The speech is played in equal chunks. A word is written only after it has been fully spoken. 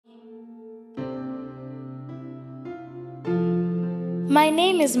My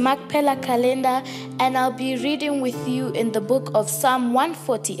name is Makpela Kalenda, and I'll be reading with you in the book of Psalm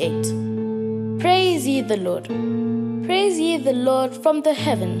 148. Praise ye the Lord. Praise ye the Lord from the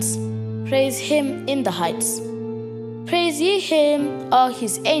heavens. Praise him in the heights. Praise ye him, all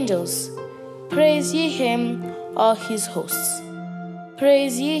his angels. Praise ye him, all his hosts.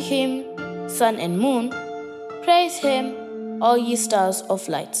 Praise ye him, sun and moon. Praise him, all ye stars of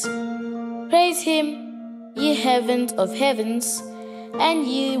light. Praise him, ye heavens of heavens, and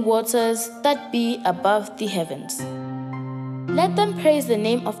ye waters that be above the heavens. Let them praise the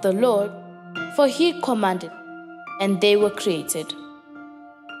name of the Lord, for he commanded, and they were created.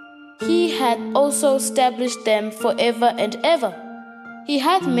 He hath also established them forever and ever. He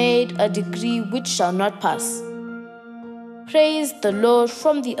hath made a decree which shall not pass. Praise the Lord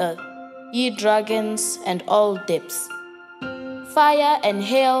from the earth, ye dragons and all depths, fire and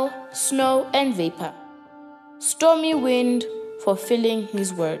hail, snow and vapor, stormy wind, fulfilling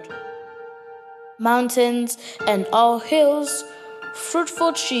his word. Mountains and all hills,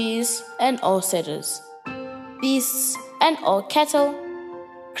 fruitful trees and all cedars, beasts and all cattle,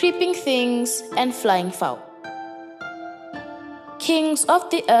 creeping things and flying fowl, kings of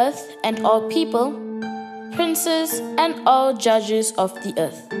the earth and all people, princes and all judges of the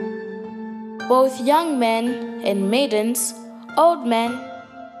earth, both young men and maidens, old men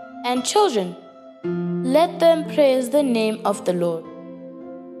and children. Let them praise the name of the Lord.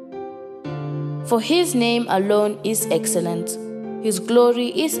 For his name alone is excellent. His glory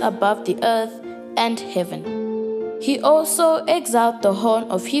is above the earth and heaven. He also exalts the horn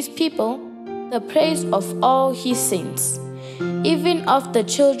of his people, the praise of all his saints, even of the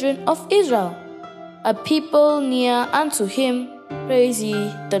children of Israel, a people near unto him. Praise ye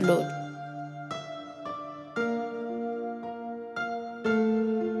the Lord.